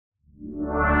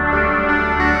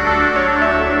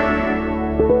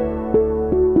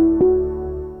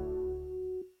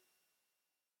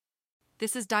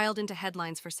This is dialed into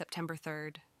headlines for September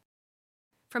 3rd.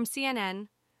 From CNN,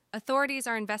 authorities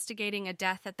are investigating a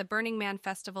death at the Burning Man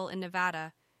Festival in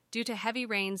Nevada due to heavy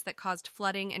rains that caused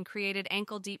flooding and created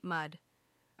ankle-deep mud.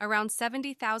 Around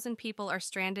 70,000 people are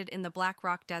stranded in the Black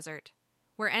Rock Desert,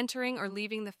 where entering or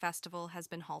leaving the festival has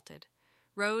been halted.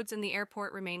 Roads and the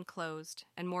airport remain closed,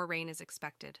 and more rain is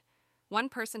expected. One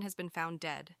person has been found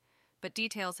dead, but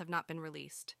details have not been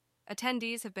released.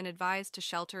 Attendees have been advised to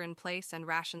shelter in place and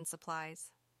ration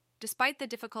supplies. Despite the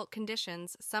difficult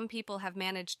conditions, some people have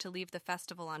managed to leave the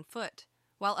festival on foot,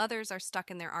 while others are stuck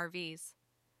in their RVs.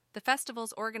 The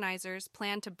festival's organizers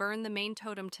plan to burn the main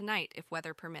totem tonight if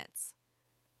weather permits.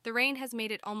 The rain has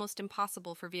made it almost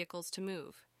impossible for vehicles to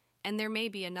move, and there may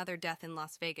be another death in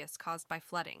Las Vegas caused by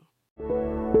flooding.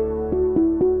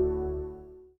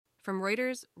 From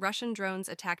Reuters, Russian drones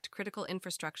attacked critical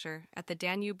infrastructure at the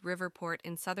Danube River port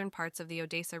in southern parts of the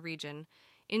Odessa region,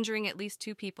 injuring at least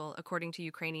 2 people, according to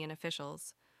Ukrainian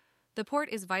officials. The port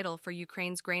is vital for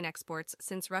Ukraine's grain exports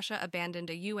since Russia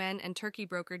abandoned a UN and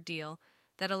Turkey-brokered deal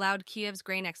that allowed Kiev's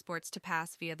grain exports to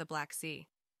pass via the Black Sea.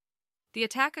 The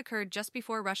attack occurred just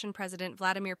before Russian President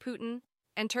Vladimir Putin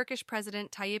and Turkish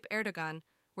President Tayyip Erdogan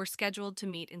were scheduled to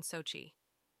meet in Sochi.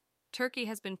 Turkey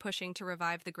has been pushing to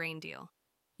revive the grain deal.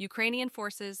 Ukrainian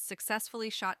forces successfully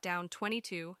shot down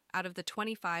 22 out of the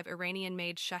 25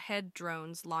 Iranian-made Shahed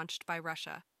drones launched by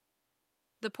Russia.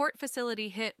 The port facility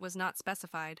hit was not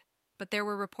specified, but there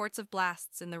were reports of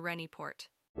blasts in the Reni port.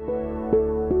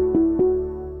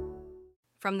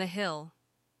 From the Hill,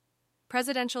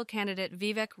 presidential candidate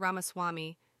Vivek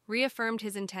Ramaswamy reaffirmed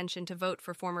his intention to vote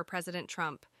for former President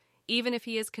Trump, even if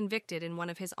he is convicted in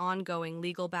one of his ongoing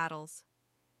legal battles.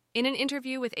 In an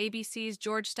interview with ABC's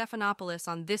George Stephanopoulos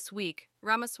on This Week,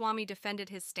 Ramaswamy defended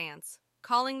his stance,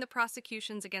 calling the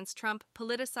prosecutions against Trump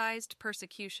politicized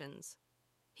persecutions.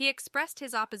 He expressed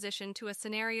his opposition to a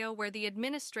scenario where the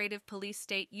administrative police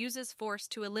state uses force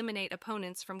to eliminate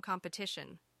opponents from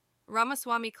competition.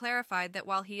 Ramaswamy clarified that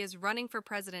while he is running for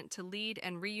president to lead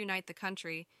and reunite the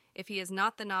country, if he is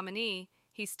not the nominee,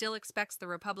 he still expects the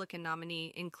Republican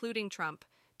nominee, including Trump,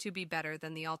 to be better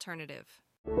than the alternative.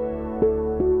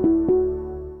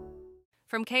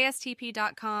 From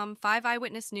KSTP.com, 5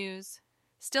 Eyewitness News.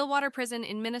 Stillwater Prison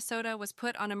in Minnesota was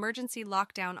put on emergency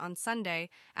lockdown on Sunday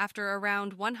after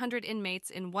around 100 inmates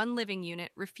in one living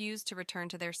unit refused to return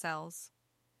to their cells.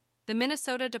 The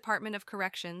Minnesota Department of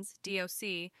Corrections,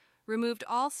 DOC, removed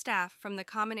all staff from the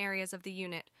common areas of the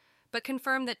unit, but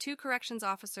confirmed that 2 corrections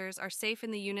officers are safe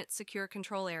in the unit's secure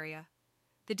control area.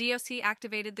 The DOC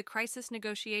activated the Crisis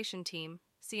Negotiation Team,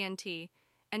 CNT,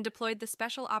 and deployed the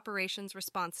Special Operations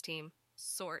Response Team,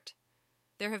 SORT.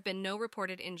 There have been no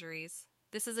reported injuries.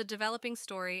 This is a developing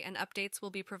story and updates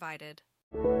will be provided.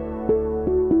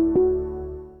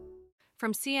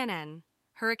 From CNN,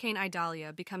 Hurricane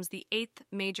Idalia becomes the 8th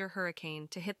major hurricane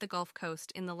to hit the Gulf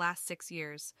Coast in the last 6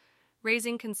 years,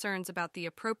 raising concerns about the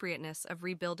appropriateness of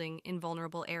rebuilding in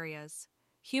vulnerable areas.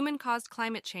 Human-caused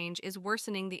climate change is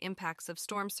worsening the impacts of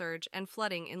storm surge and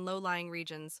flooding in low-lying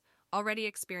regions, already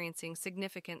experiencing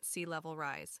significant sea level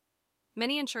rise.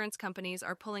 Many insurance companies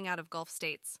are pulling out of Gulf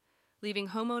states, leaving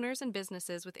homeowners and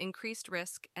businesses with increased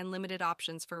risk and limited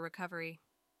options for recovery.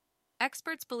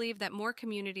 Experts believe that more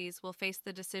communities will face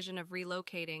the decision of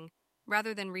relocating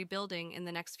rather than rebuilding in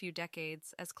the next few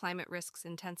decades as climate risks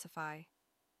intensify.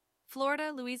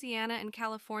 Florida, Louisiana, and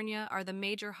California are the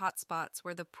major hotspots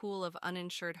where the pool of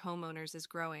uninsured homeowners is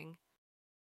growing.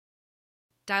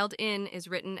 Dialed In is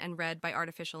written and read by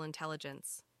artificial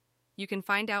intelligence. You can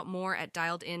find out more at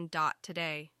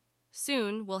dialedin.today.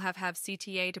 Soon, we'll have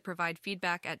CTA to provide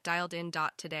feedback at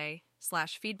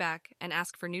dialedin.today/feedback and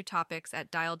ask for new topics at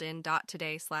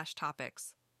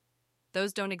dialedin.today/topics.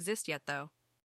 Those don't exist yet, though.